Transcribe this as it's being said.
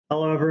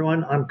Hello,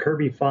 everyone. I'm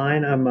Kirby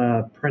Fine. I'm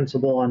a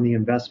principal on the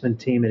investment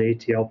team at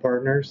ATL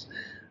Partners,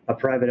 a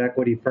private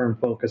equity firm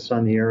focused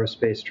on the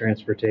aerospace,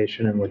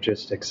 transportation, and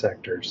logistics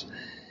sectors.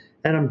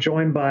 And I'm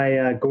joined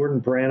by Gordon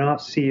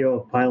Branoff,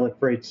 CEO of Pilot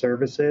Freight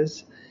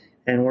Services.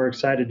 And we're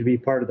excited to be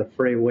part of the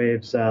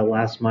FreightWaves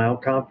Last Mile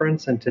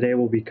Conference. And today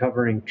we'll be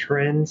covering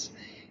trends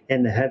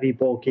in the heavy,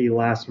 bulky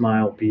last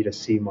mile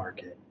B2C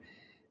market.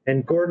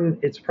 And Gordon,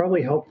 it's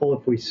probably helpful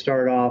if we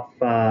start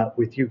off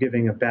with you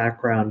giving a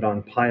background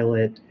on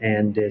Pilot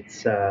and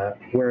its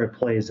where it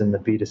plays in the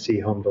B2C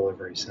home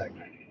delivery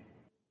segment.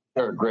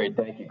 Sure, great.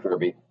 Thank you,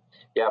 Kirby.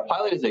 Yeah,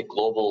 Pilot is a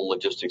global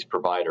logistics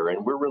provider,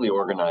 and we're really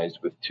organized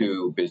with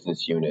two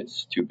business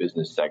units, two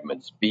business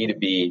segments,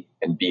 B2B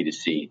and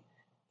B2C,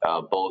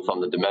 both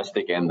on the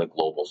domestic and the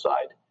global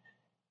side.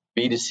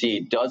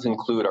 B2C does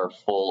include our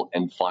full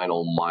and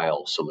final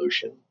mile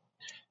solution.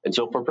 And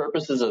so for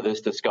purposes of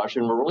this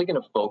discussion, we're really going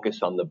to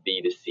focus on the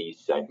B2C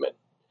segment.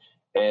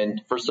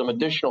 And for some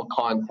additional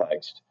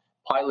context,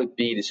 Pilot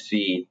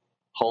B2C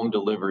home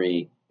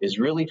delivery is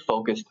really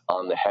focused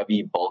on the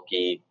heavy,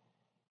 bulky,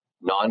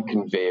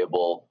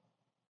 non-conveyable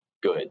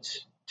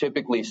goods,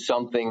 typically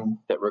something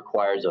that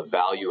requires a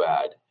value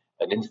add,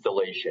 an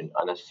installation,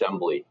 an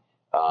assembly,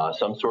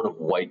 some sort of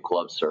white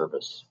glove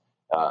service.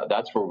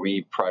 That's where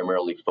we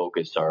primarily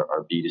focus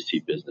our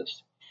B2C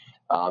business.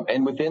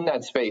 And within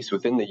that space,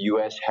 within the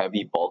U.S.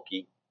 heavy,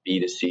 bulky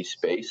B2C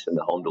space in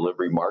the home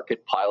delivery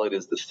market, Pilot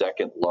is the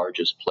second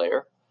largest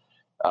player,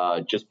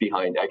 just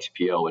behind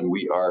XPO, and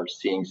we are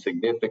seeing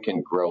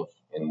significant growth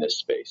in this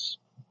space.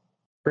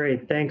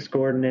 Great, thanks,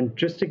 Gordon. And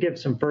just to give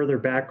some further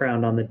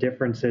background on the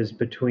differences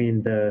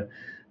between the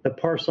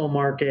parcel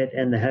market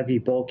and the heavy,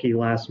 bulky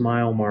last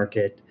mile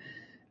market,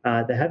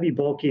 the heavy,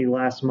 bulky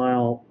last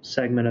mile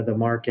segment of the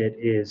market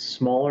is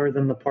smaller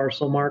than the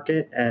parcel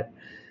market at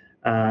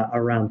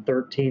around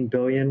 13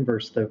 billion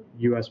versus the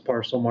U.S.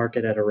 parcel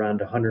market at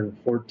around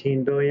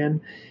 114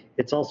 billion.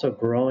 It's also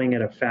growing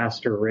at a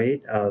faster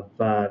rate of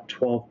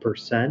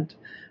 12%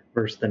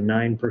 versus the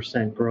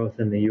 9% growth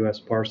in the U.S.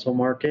 parcel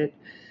market.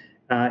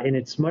 And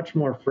it's much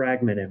more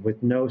fragmented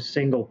with no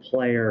single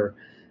player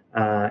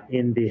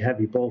in the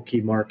heavy,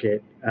 bulky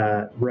market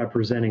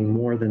representing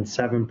more than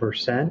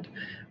 7%.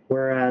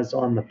 Whereas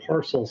on the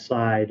parcel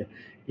side,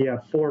 you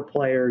have four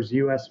players,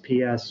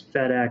 USPS,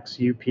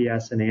 FedEx,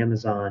 UPS, and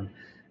Amazon,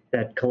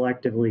 that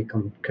collectively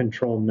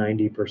control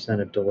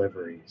 90% of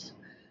deliveries.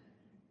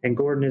 And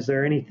Gordon, is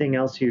there anything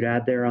else you'd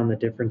add there on the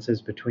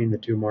differences between the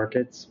two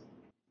markets?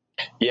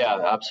 Yeah,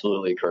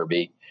 absolutely,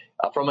 Kirby.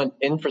 From an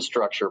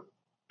infrastructure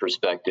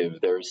perspective,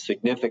 there's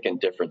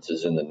significant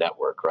differences in the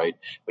network, right?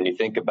 When you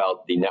think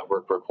about the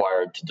network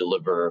required to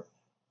deliver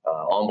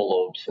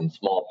envelopes and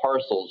small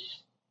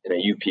parcels in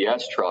a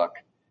UPS truck,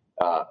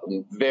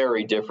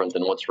 very different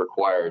than what's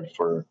required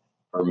for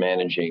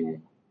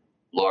managing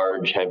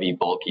large, heavy,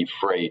 bulky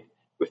freight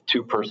with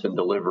two-person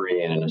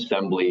delivery and an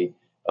assembly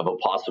of a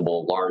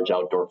possible large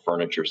outdoor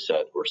furniture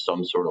set or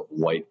some sort of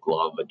white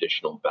glove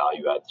additional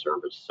value-add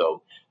service.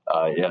 So,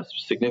 yes,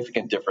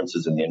 significant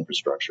differences in the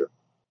infrastructure.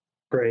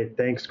 Great,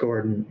 thanks,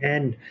 Gordon.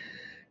 And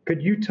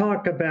could you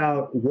talk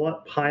about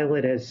what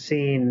Pilot has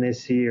seen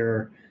this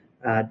year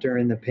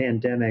during the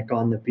pandemic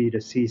on the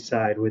B2C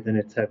side within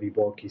its heavy,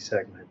 bulky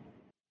segment?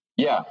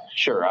 Yeah,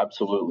 sure,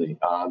 absolutely.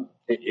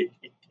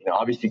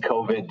 Obviously,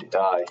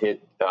 COVID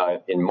hit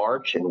in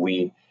March, and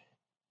we,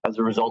 as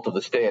a result of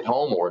the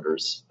stay-at-home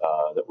orders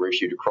that were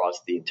issued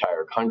across the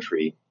entire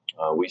country,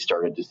 we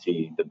started to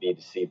see the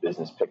B2C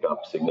business pick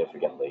up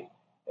significantly.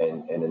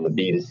 And in the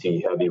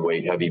B2C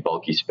heavyweight, heavy,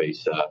 bulky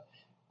space,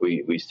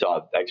 we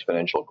saw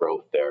exponential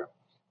growth there.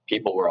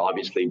 People were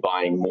obviously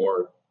buying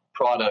more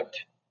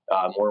product,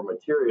 more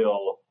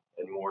material,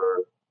 and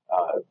more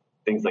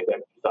things like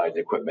exercise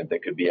equipment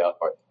that could be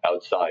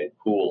outside,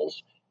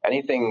 pools,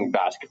 anything,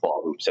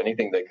 basketball hoops,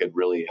 anything that could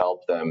really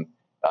help them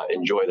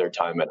enjoy their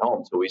time at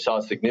home. So we saw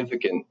a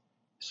significant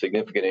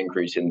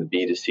increase in the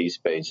B2C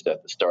space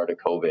at the start of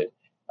COVID,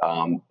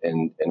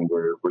 and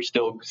we're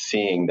still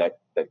seeing that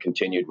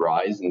continued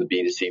rise in the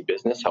B2C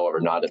business.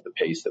 However, not at the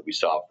pace that we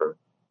saw for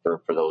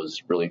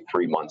those really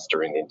 3 months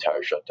during the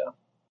entire shutdown.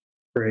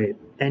 Great.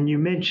 And you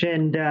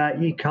mentioned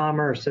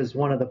e-commerce as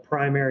one of the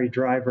primary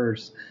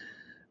drivers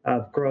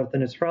of growth,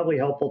 and it's probably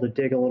helpful to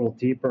dig a little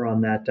deeper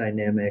on that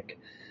dynamic.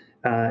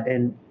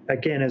 And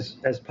again,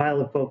 as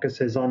Pilot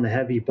focuses on the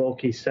heavy,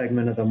 bulky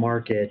segment of the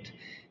market,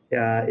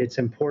 it's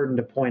important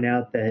to point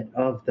out that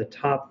of the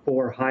top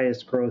four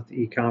highest growth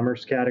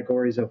e-commerce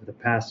categories over the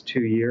past 2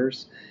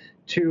 years,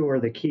 two are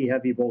the key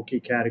heavy, bulky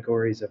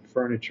categories of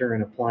furniture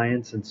and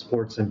appliance and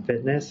sports and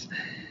fitness.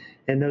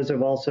 And those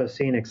have also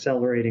seen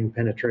accelerating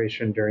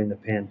penetration during the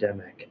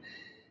pandemic.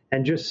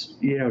 And just,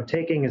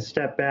 taking a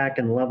step back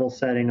and level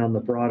setting on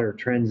the broader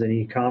trends in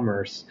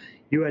e-commerce,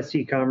 U.S.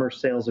 e-commerce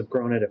sales have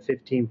grown at a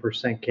 15%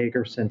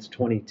 CAGR since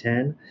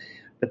 2010,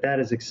 but that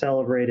has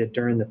accelerated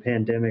during the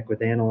pandemic,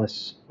 with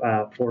analysts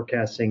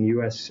forecasting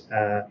U.S.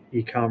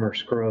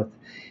 e-commerce growth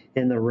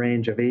in the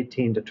range of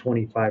 18 to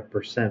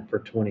 25% for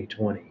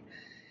 2020.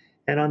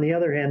 And on the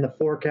other hand, the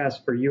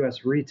forecast for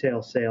U.S.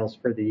 retail sales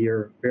for the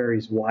year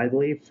varies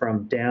widely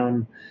from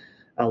down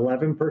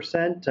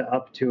 11% to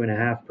up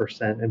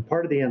 2.5%. And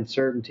part of the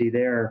uncertainty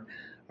there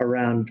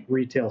around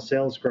retail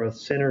sales growth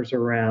centers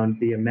around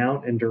the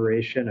amount and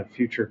duration of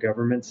future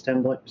government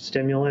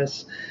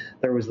stimulus.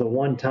 There was the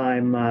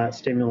one-time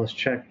stimulus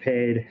check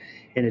paid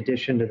in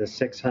addition to the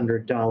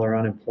 $600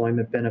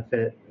 unemployment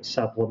benefit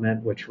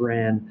supplement, which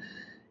ran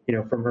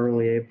from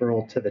early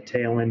April to the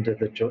tail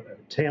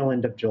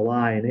end of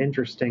July. And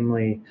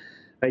interestingly,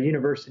 a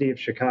University of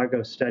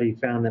Chicago study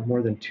found that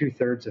more than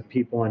 2/3 of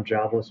people on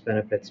jobless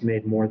benefits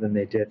made more than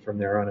they did from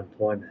their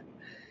unemployment.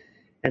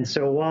 And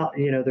so while,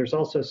 there's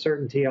also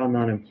certainty on the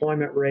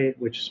unemployment rate,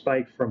 which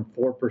spiked from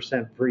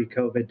 4%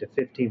 pre-COVID to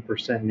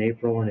 15% in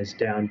April and is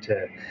down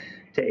to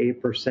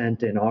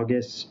 8% in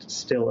August,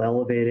 still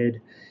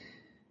elevated.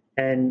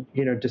 And,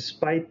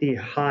 despite the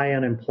high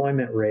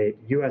unemployment rate,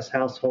 U.S.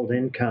 household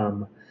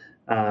income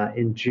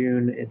in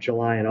June,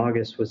 July, and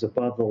August was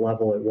above the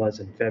level it was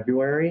in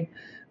February.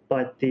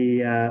 But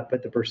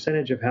the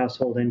percentage of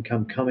household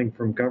income coming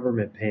from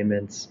government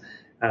payments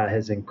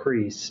has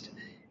increased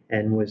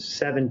and was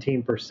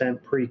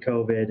 17%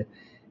 pre-COVID,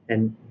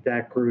 and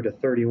that grew to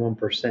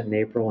 31% in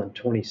April and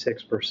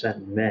 26%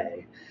 in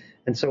May.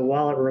 And so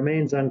while it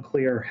remains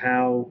unclear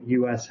how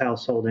U.S.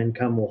 household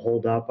income will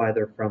hold up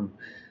either from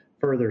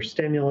further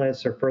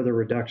stimulus or further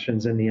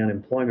reductions in the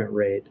unemployment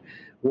rate,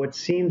 what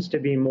seems to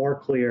be more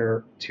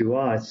clear to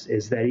us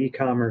is that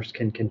e-commerce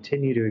can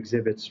continue to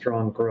exhibit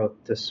strong growth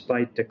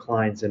despite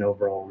declines in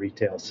overall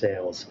retail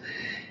sales.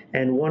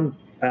 And one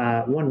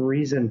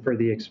reason for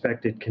the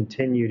expected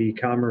continued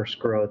e-commerce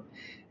growth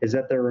is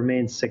that there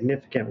remains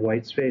significant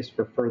white space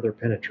for further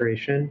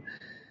penetration,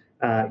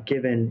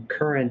 given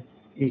current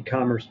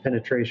e-commerce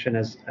penetration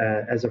as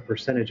a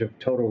percentage of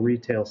total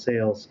retail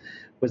sales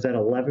was at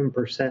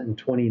 11% in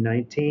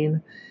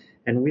 2019.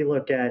 And we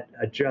look at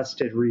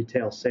adjusted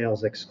retail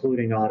sales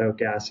excluding auto,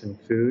 gas, and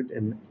food,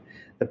 and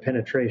the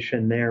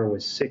penetration there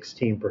was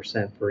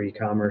 16% for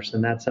e-commerce,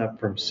 and that's up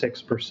from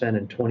 6%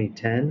 in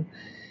 2010.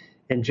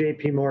 And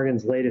JP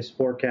Morgan's latest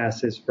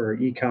forecast is for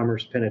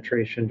e-commerce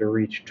penetration to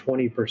reach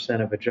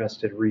 20% of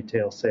adjusted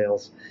retail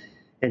sales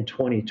in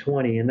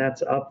 2020, and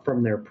that's up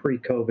from their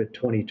pre-COVID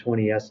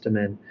 2020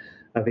 estimate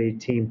of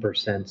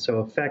 18%. So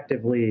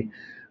effectively,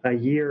 a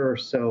year or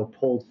so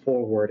pulled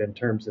forward in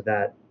terms of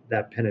that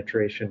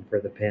penetration for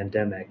the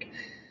pandemic,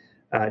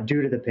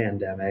 due to the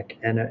pandemic,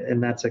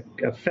 and that's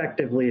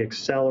effectively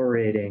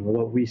accelerating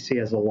what we see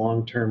as a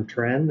long-term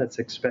trend that's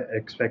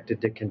expected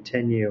to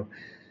continue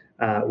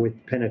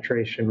with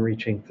penetration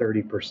reaching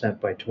 30%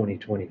 by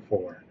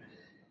 2024.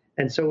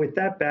 And so with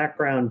that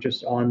background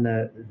just on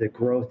the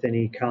growth in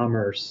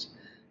e-commerce,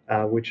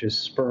 which is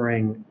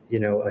spurring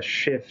a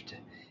shift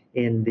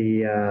in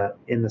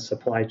the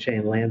supply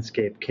chain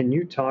landscape, can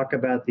you talk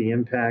about the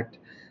impact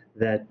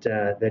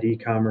that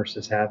e-commerce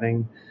is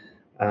having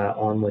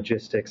on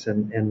logistics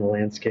and the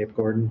landscape,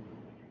 Gordon?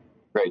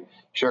 Great.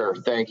 Sure.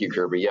 Thank you,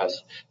 Kirby.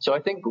 Yes. So I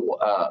think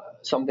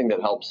something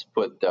that helps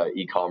put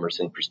e-commerce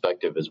in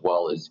perspective as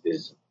well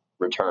is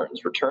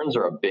returns. Returns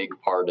are a big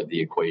part of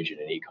the equation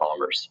in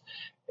e-commerce.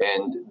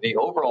 And the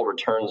overall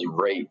returns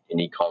rate in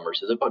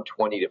e-commerce is about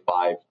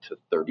 25 to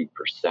 30%,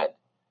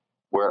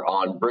 where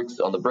on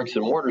the bricks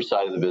and mortar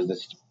side of the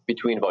business,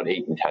 between about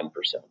 8 and 10%.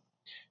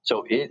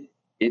 So it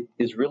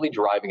is really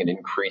driving an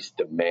increased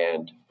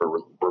demand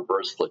for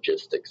reverse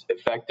logistics,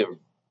 effective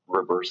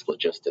reverse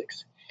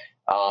logistics.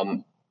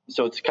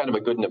 So it's kind of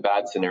a good and a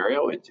bad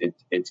scenario.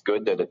 It's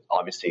good that it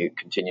obviously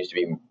continues to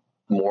be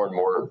more and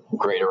more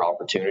greater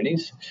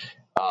opportunities,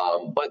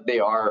 but they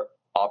are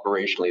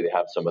operationally, they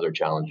have some other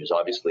challenges.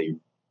 Obviously,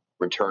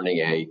 returning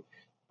a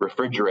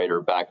refrigerator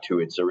back to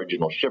its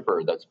original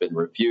shipper that's been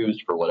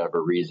refused for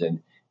whatever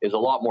reason is a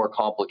lot more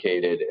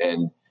complicated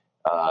and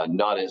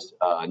not as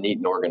neat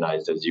and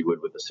organized as you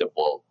would with a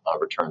simple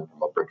return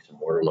from a bricks and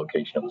mortar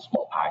location of a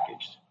small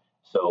package.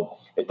 So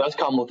it does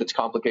come with its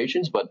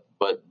complications, but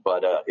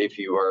if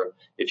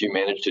you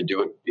manage to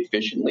do it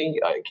efficiently,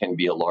 it can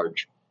be a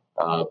large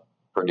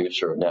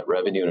producer of net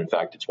revenue. And in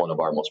fact, it's one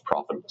of our most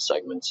profitable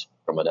segments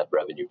from a net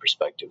revenue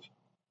perspective.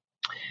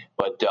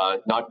 But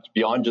not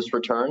beyond just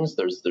returns,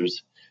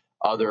 there's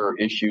other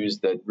issues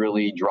that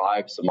really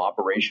drive some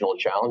operational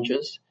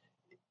challenges.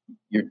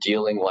 You're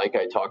dealing, like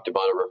I talked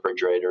about, a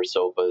refrigerator,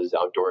 sofas,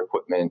 outdoor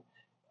equipment.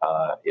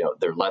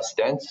 They're less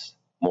dense,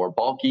 more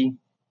bulky.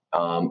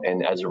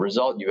 And as a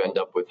result, you end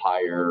up with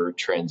higher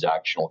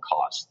transactional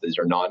costs. These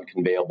are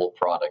non-conveyable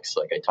products,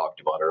 like I talked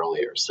about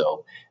earlier.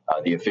 So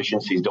the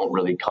efficiencies don't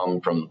really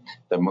come from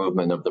the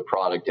movement of the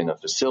product in a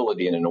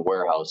facility and in a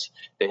warehouse.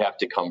 They have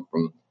to come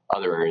from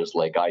other areas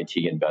like IT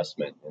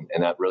investment.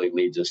 And that really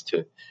leads us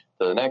to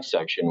the next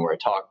section where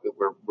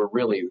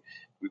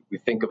we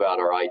think about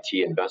our IT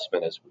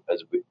investment as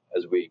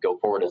we go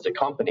forward as a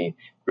company,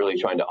 really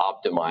trying to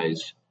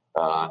optimize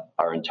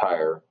our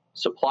entire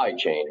supply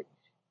chain.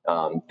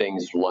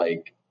 Things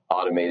like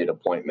automated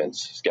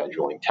appointments,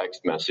 scheduling,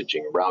 text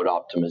messaging, route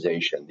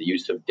optimization, the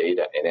use of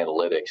data and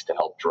analytics to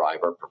help drive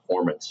our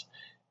performance.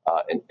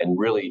 and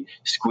really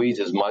squeeze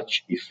as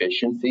much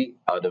efficiency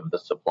out of the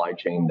supply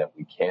chain that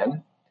we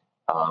can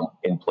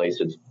in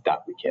places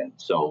that we can.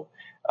 So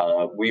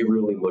we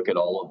really look at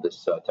all of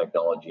this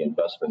technology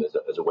investment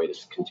as a way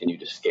to continue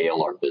to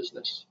scale our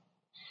business.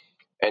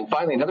 And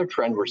finally, another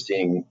trend we're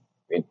seeing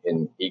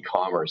in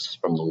e-commerce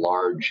from the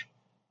large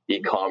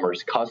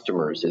e-commerce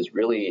customers is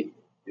really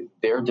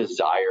their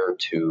desire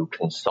to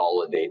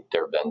consolidate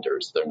their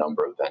vendors, their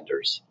number of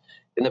vendors.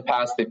 In the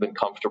past, they've been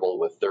comfortable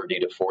with 30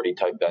 to 40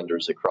 type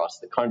vendors across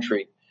the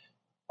country,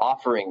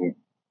 offering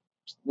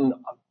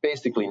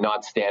basically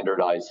not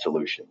standardized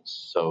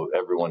solutions. So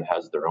everyone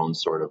has their own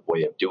sort of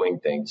way of doing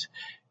things.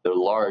 The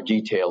large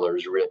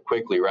retailers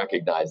quickly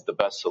recognize the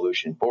best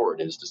solution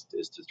forward is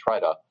to try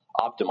to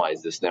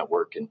optimize this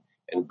network and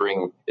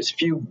bring as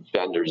few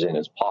vendors in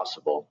as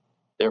possible.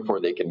 Therefore,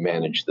 they can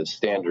manage the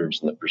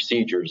standards and the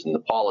procedures and the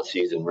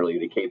policies and really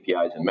the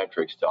KPIs and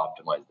metrics to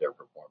optimize their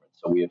performance.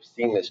 So we have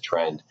seen this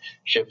trend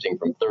shifting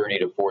from 30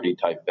 to 40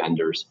 type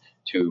vendors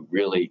to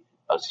really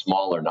a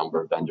smaller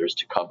number of vendors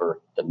to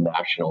cover the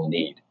national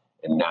need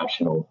and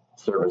national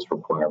service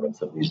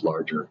requirements of these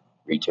larger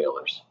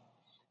retailers.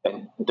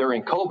 And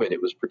during COVID,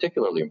 it was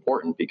particularly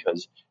important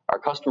because our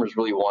customers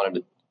want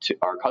to see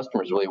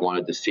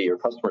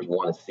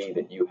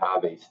that you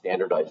have a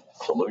standardized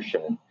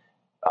solution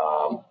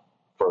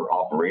for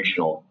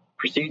operational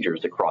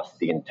procedures across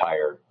the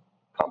entire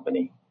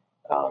company.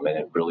 And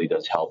it really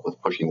does help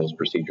with pushing those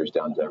procedures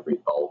down to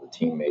all of the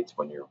teammates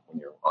when you're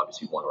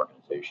obviously one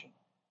organization.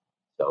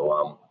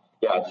 So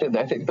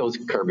I think those,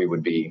 Kirby,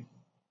 would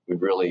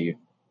really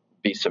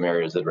be some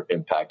areas that are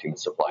impacting the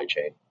supply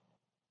chain.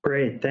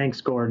 Great,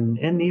 thanks, Gordon.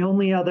 And the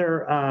only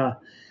other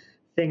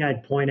thing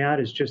I'd point out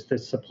is just the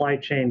supply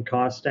chain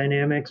cost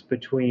dynamics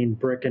between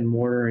brick and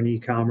mortar and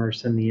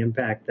e-commerce and the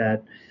impact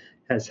that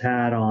has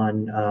had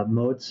on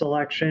mode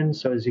selection.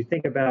 So as you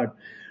think about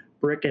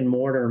brick and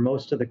mortar,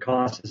 most of the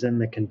cost is in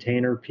the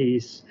container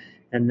piece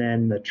and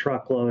then the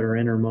truckload or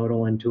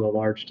intermodal into a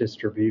large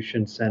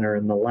distribution center.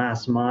 And the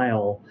last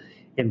mile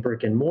in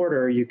brick and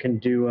mortar, you can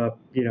do a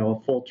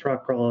full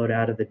truckload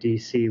out of the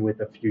DC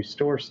with a few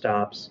store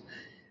stops.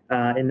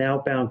 And the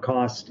outbound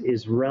cost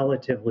is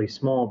relatively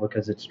small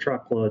because it's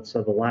truckload.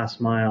 So the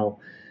last mile,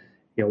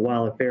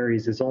 while it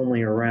varies, is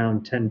only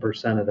around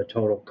 10% of the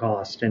total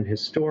cost. And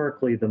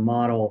historically, the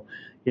model,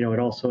 it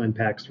also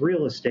impacts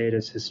real estate,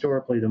 as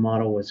historically the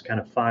model was kind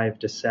of 5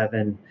 to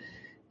 7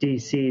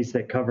 DCs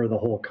that cover the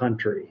whole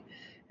country.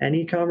 And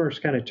e-commerce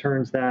kind of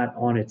turns that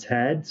on its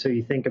head. So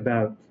you think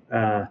about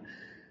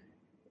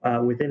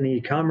within the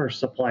e-commerce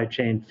supply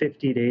chain,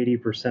 50 to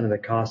 80% of the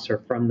costs are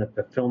from the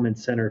fulfillment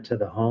center to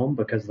the home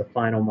because the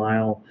final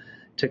mile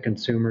to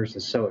consumers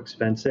is so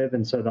expensive.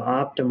 And so the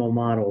optimal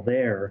model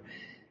there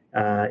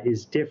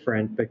is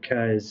different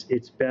because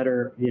it's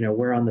better,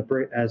 where on the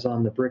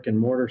brick and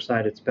mortar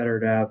side, it's better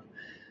to have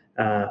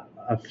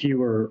a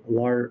fewer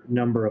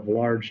number of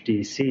large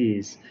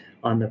DCs.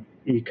 On the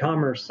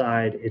e-commerce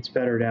side, it's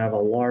better to have a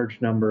large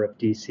number of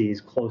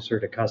DCs closer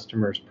to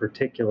customers,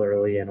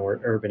 particularly in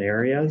urban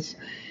areas.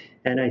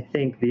 And I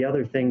think the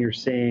other thing you're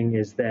seeing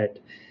is that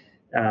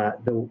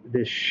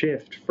this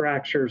shift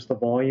fractures the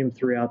volume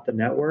throughout the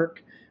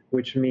network,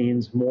 which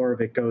means more of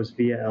it goes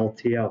via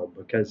LTL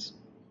because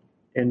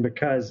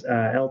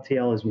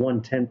LTL is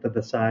 1/10 of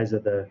the size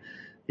of the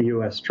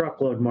U.S.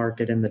 truckload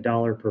market, and the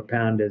dollar per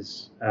pound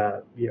is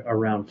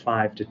around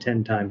 5 to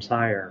 10 times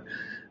higher.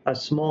 A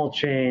small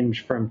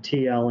change from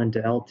TL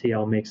into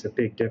LTL makes a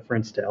big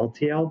difference to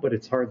LTL, but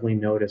it's hardly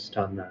noticed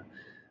on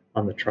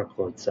the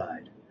truckload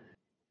side.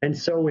 And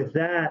so with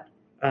that,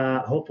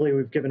 hopefully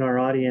we've given our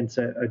audience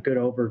a good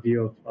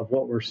overview of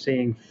what we're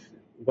seeing,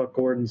 what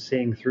Gordon's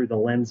seeing through the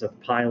lens of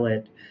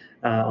Pilot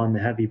on the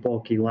heavy,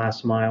 bulky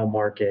last mile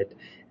market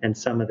and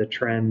some of the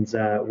trends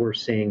we're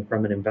seeing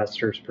from an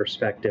investor's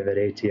perspective at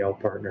ATL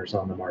Partners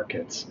on the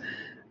markets.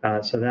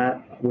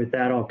 With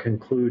that, I'll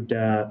conclude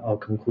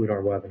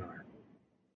our webinar.